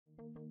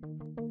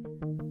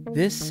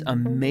This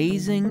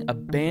amazing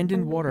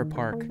abandoned water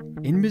park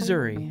in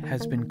Missouri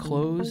has been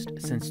closed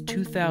since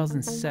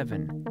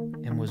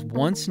 2007 and was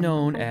once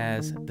known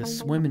as the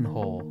Swimming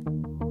Hole.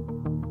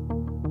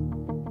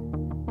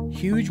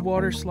 Huge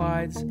water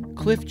slides,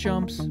 cliff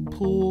jumps,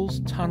 pools,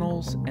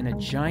 tunnels, and a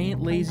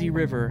giant lazy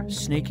river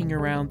snaking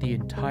around the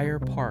entire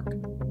park.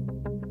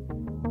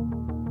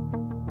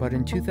 But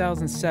in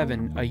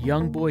 2007, a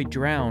young boy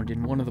drowned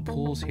in one of the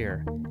pools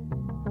here,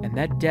 and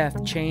that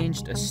death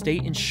changed a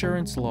state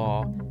insurance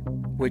law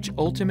which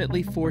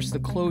ultimately forced the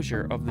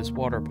closure of this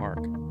water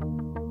park.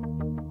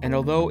 And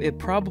although it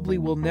probably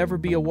will never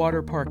be a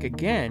water park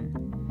again,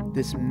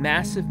 this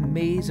massive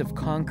maze of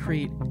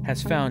concrete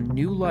has found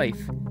new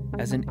life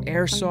as an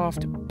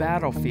airsoft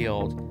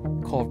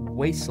battlefield called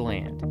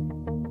Wasteland.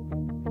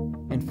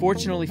 And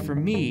fortunately for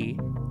me,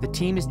 the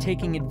team is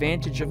taking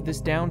advantage of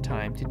this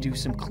downtime to do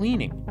some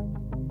cleaning,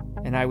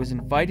 and I was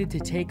invited to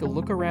take a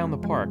look around the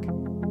park.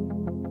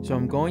 So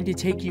I'm going to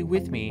take you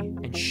with me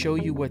and show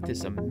you what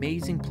this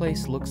amazing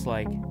place looks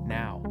like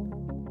now.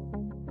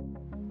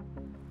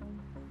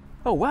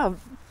 Oh wow,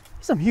 there's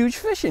some huge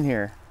fish in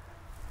here.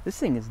 This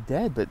thing is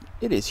dead, but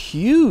it is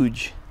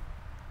huge.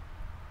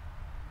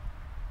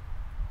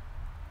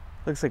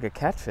 Looks like a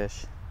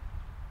catfish.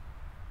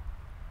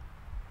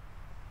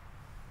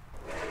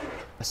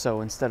 So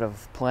instead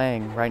of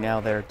playing right now,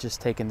 they're just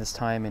taking this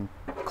time and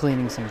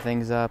cleaning some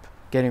things up,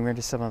 getting rid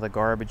of some of the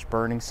garbage,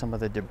 burning some of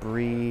the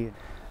debris.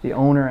 The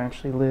owner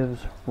actually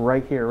lives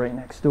right here, right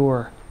next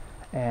door.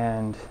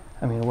 And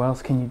I mean, what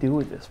else can you do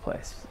with this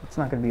place? It's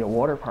not going to be a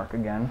water park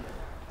again.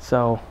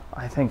 So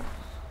I think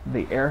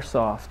the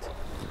airsoft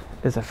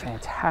is a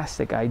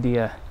fantastic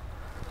idea.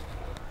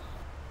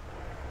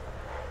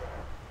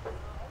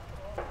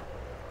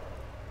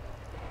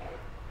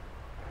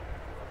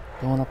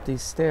 Going up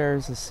these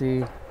stairs to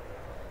see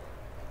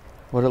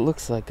what it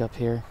looks like up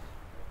here.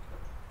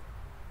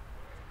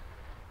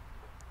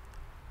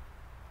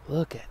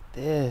 Look at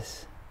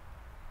this.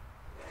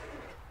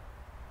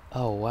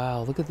 Oh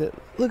wow, look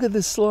at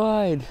this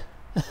slide.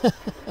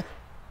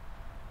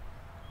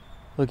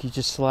 Look, you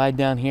just slide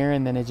down here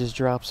and then it just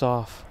drops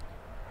off.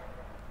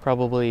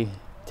 Probably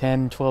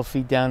 10, 12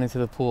 feet down into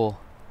the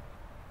pool.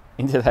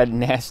 Into that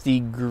nasty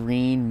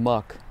green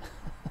muck.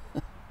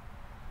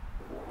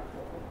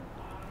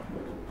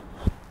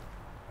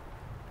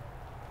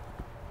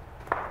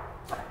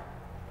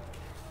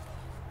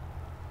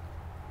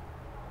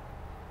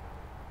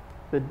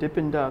 The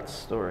Dippin' Dots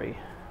story.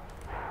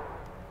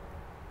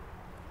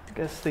 I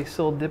guess they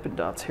sold Dippin'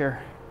 Dots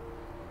here.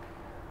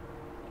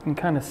 You can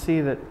kind of see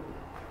that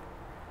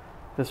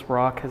this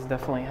rock has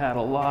definitely had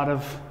a lot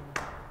of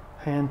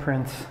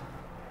handprints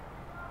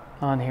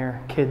on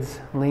here. Kids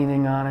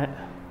leaning on it,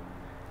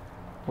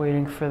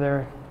 waiting for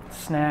their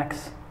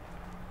snacks.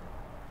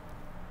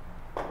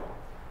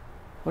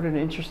 What an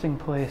interesting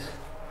place.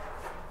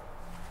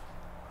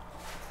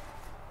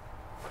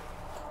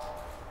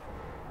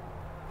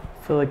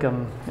 I feel like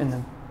I'm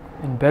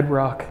in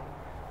bedrock,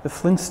 the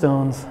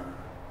Flintstones.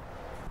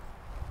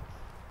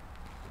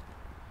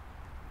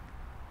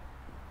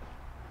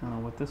 I don't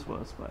know what this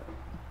was, but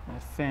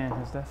that fan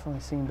has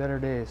definitely seen better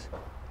days.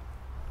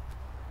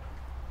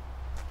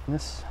 And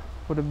this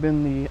would have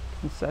been the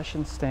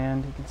concession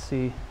stand. You can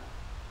see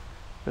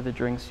where the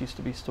drinks used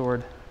to be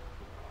stored.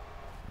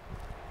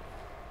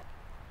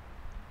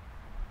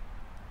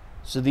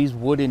 So these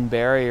wooden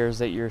barriers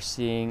that you're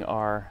seeing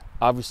are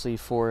obviously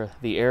for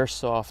the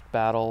airsoft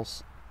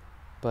battles,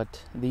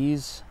 but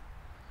these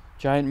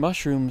giant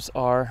mushrooms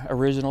are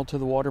original to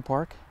the water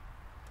park.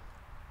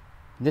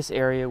 This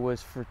area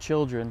was for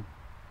children,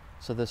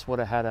 so this would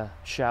have had a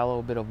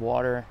shallow bit of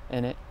water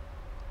in it.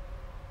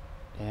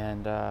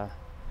 And there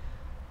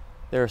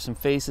are some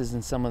faces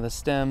in some of the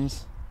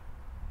stems,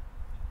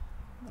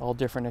 all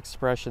different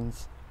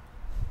expressions.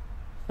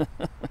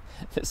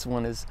 This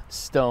one is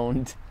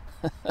stoned.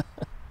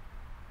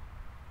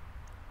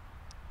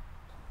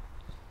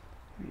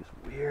 These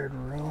weird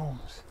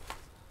rooms.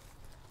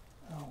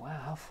 Oh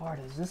wow, how far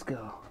does this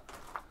go?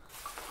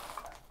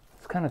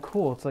 It's kind of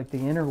cool. It's like the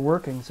inner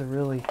workings to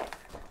really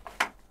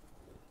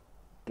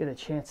get a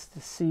chance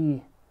to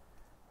see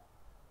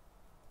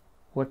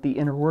what the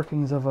inner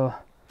workings of a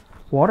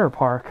water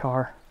park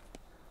are.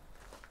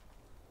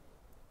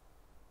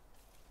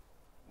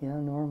 You know,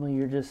 normally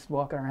you're just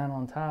walking around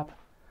on top,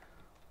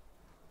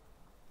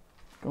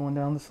 going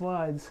down the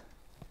slides.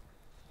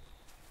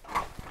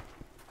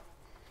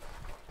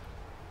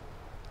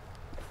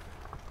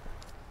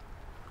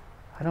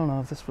 I don't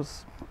know if this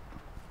was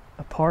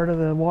a part of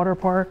the water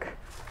park.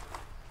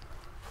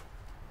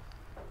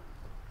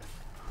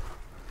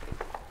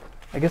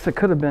 I guess it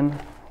could have been.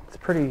 It's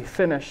pretty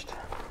finished.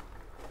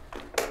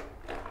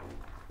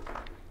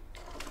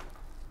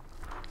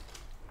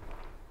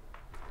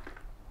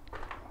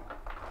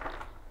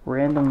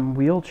 Random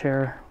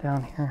wheelchair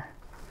down here.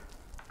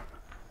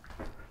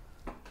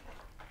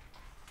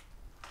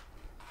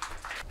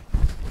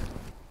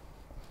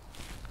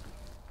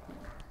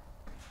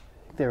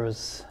 There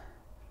was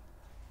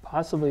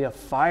possibly a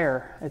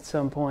fire at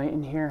some point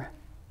in here.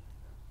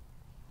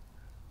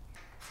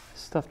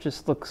 stuff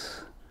just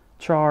looks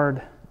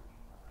charred.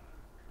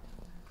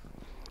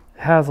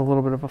 It has a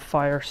little bit of a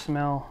fire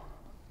smell.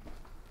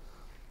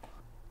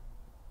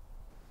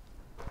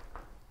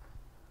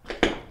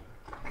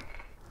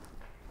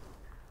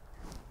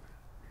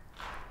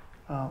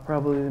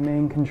 Probably the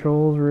main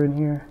controls were in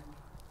here.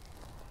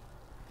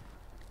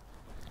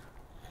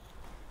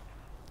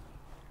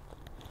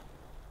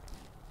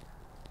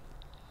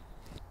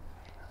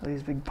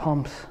 These big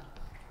pumps.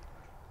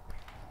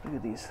 Look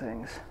at these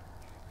things.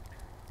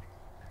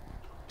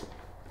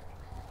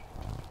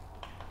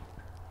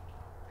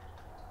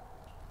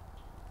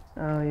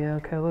 Oh yeah,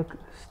 okay, look,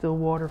 still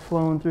water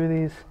flowing through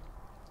these.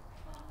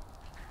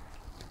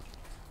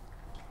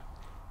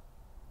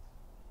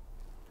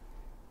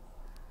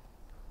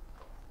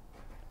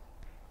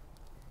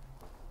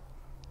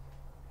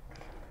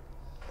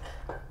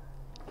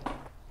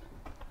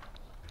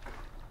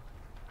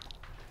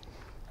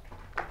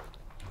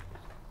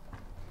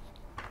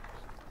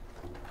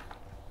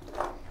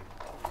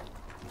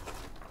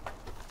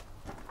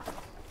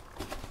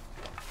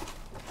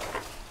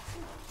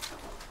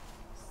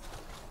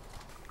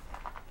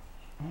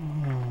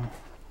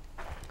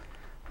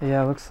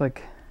 Yeah, it looks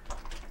like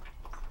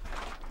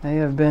may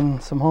have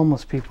been some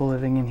homeless people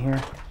living in here.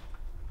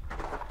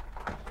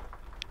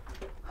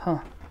 Huh.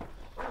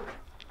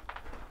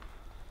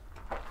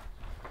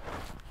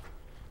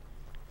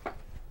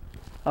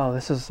 Oh,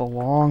 this is a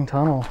long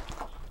tunnel.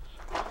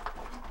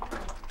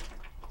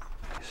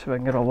 See if I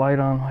can get a light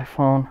on my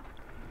phone.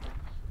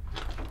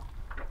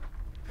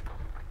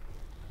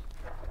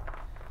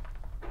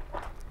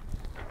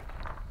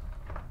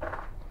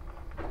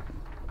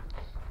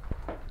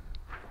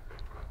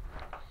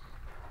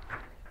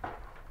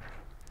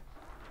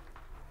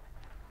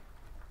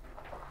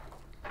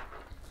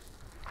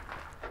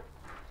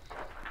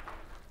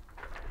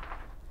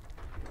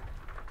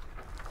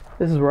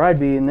 This is where I'd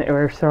be in the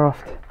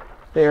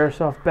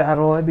airsoft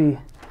battle. I'd be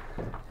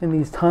in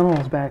these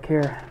tunnels back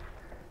here,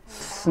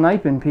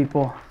 sniping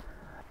people.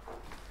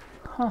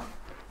 Huh.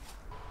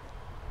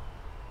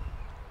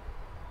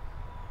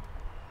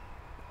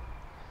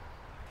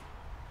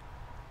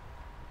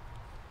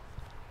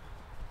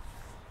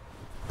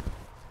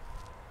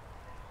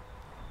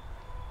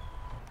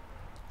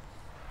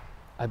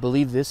 I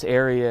believe this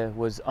area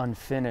was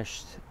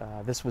unfinished.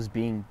 This was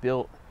being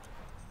built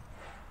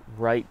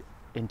right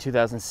in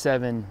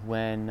 2007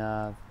 when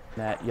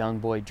that young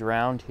boy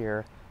drowned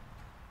here.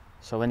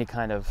 So any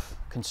kind of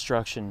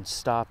construction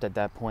stopped at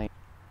that point,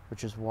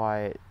 which is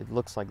why it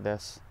looks like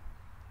this.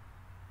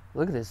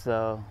 Look at this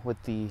though,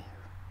 with the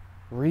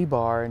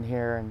rebar in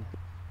here, and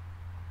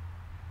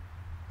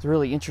it's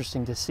really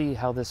interesting to see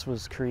how this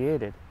was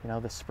created. You know,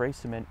 the spray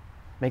cement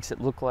makes it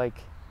look like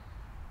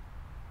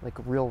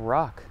real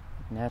rock,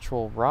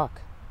 natural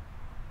rock.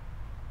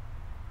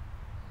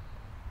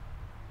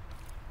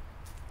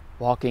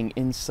 Walking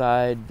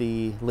inside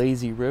the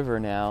lazy river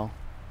now.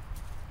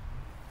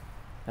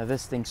 Now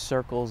this thing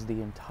circles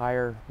the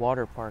entire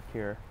water park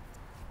here.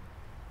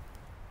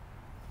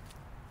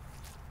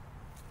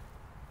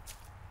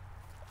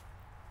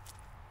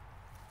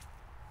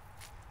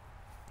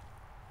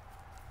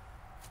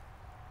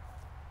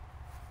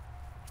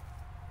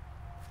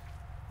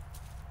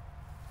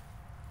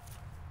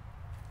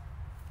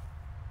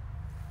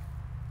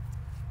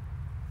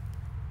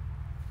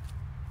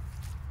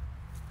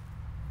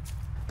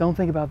 Don't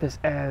think about this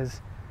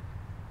as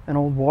an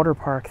old water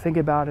park. Think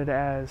about it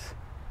as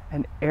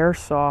an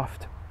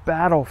airsoft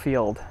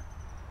battlefield.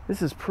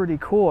 This is pretty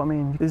cool. I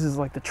mean, this is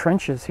like the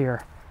trenches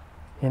here.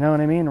 You know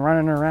what I mean?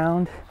 Running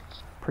around,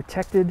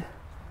 protected,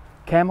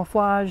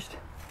 camouflaged.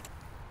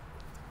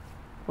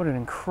 What an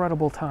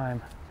incredible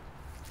time.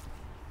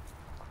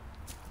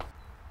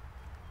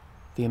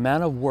 The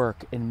amount of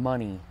work and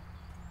money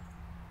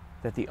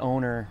that the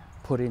owner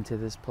put into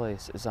this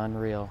place is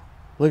unreal.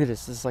 Look at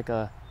this. This is like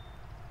a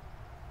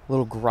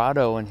little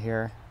grotto in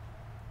here.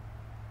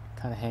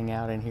 Kind of hang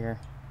out in here.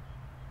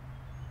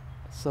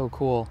 So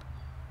cool.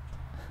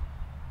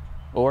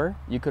 Or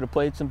you could have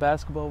played some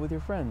basketball with your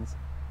friends.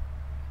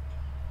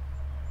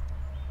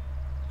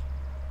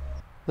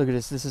 Look at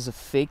this. This is a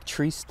fake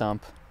tree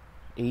stump.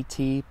 AT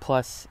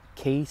plus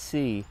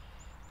KC.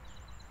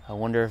 I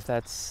wonder if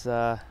that's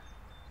the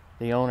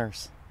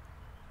owner's.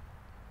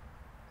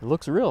 It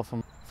looks real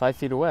from 5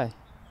 feet away.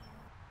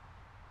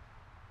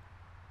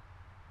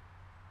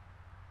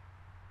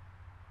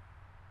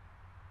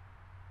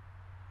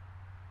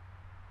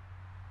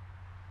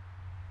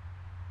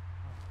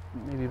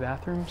 Maybe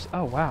bathrooms?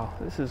 Oh wow,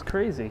 this is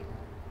crazy.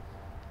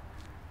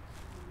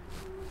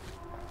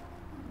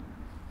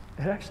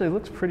 It actually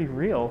looks pretty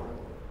real.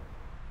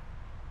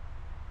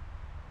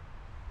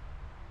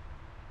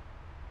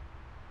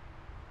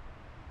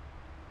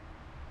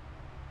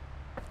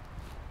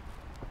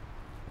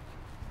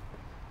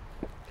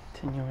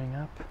 Continuing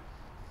up.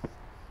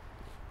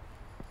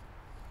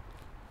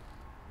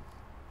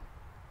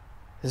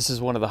 This is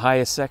one of the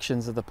highest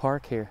sections of the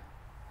park here.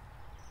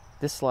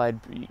 This slide,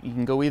 you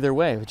can go either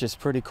way, which is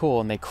pretty cool,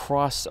 and they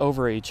cross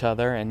over each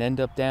other and end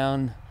up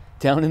down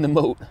in the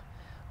moat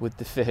with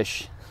the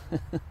fish.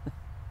 And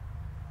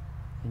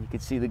you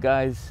can see the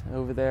guys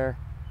over there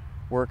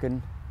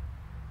working,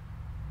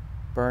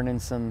 burning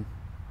some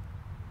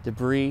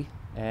debris,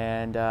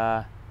 and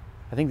I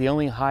think the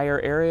only higher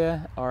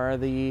area are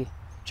the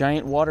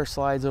giant water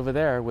slides over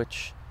there,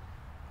 which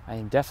I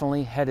am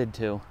definitely headed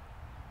to.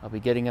 I'll be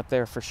getting up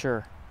there for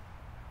sure.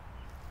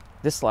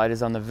 This slide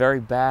is on the very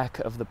back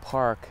of the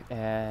park,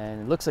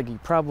 and it looks like you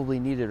probably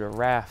needed a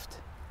raft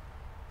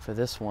for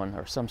this one,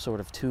 or some sort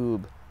of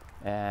tube.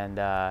 And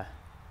I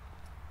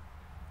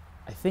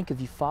think if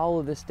you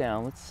follow this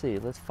down,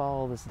 let's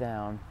follow this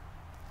down.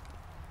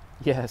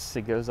 Yes,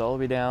 it goes all the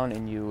way down,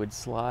 and you would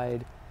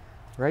slide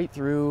right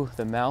through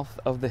the mouth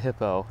of the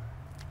hippo.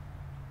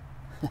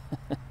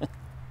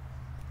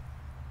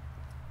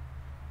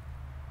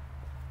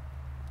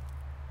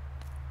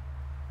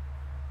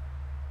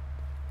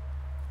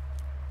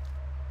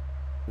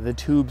 The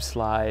tube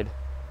slide.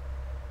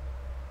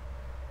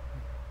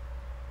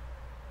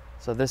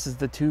 So this is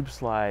the tube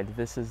slide.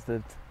 This is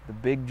the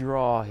big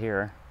draw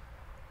here.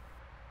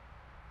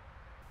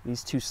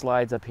 These two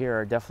slides up here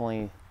are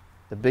definitely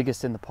the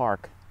biggest in the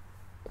park.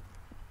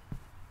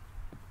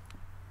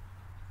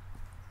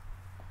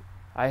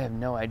 I have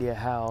no idea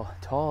how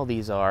tall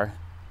these are,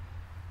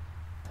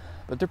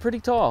 but they're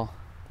pretty tall.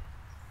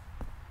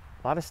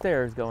 A lot of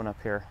stairs going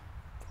up here.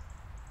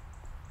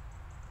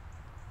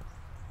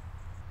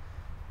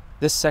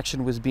 This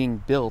section was being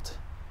built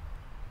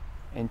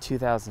in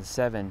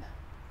 2007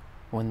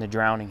 when the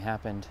drowning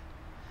happened.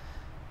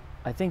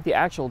 I think the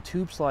actual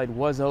tube slide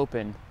was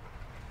open.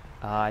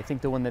 I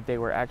think the one that they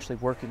were actually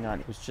working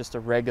on was just a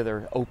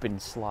regular open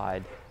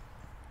slide.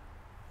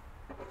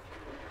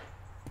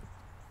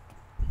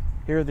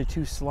 Here are the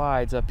two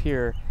slides up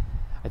here.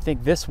 I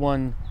think this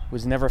one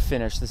was never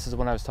finished. This is the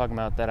one I was talking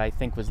about that I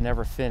think was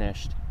never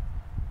finished.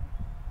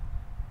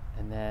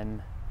 And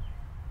then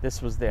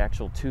this was the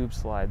actual tube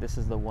slide. This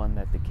is the one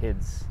that the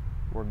kids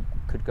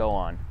could go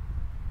on.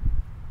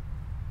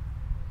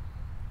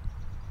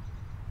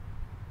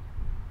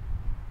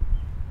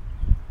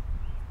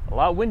 A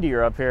lot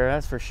windier up here,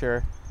 that's for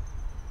sure.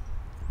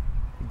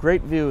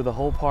 Great view of the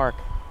whole park.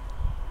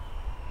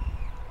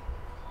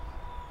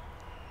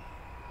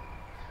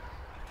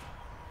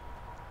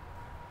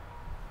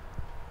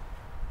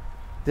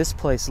 This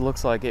place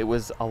looks like it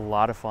was a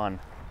lot of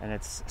fun, and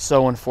it's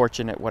so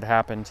unfortunate what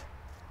happened.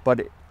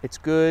 But it's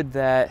good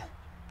that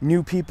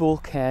new people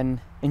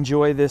can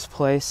enjoy this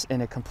place in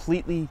a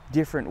completely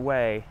different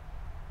way.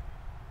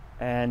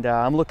 And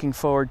I'm looking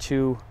forward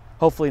to,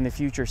 hopefully in the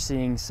future,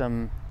 seeing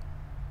some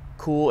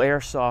cool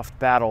airsoft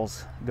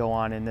battles go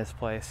on in this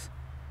place.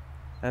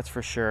 That's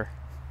for sure.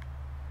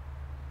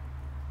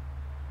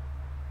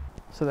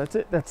 So that's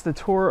it. That's the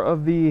tour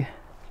of the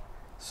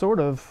sort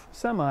of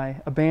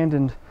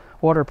semi-abandoned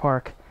water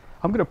park.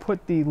 I'm going to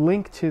put the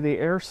link to the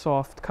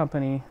airsoft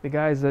company, the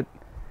guys that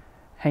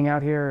hang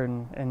out here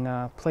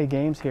and play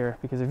games here,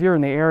 because if you're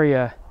in the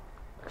area,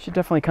 you should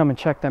definitely come and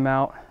check them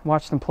out,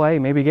 watch them play,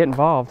 maybe get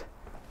involved.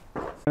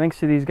 Thanks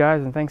to these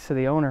guys and thanks to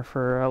the owner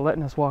for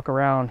letting us walk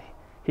around.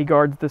 He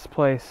guards this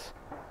place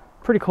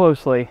pretty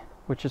closely,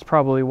 which is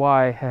probably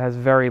why it has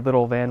very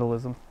little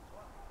vandalism.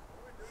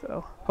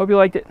 So, hope you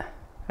liked it.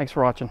 Thanks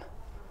for watching.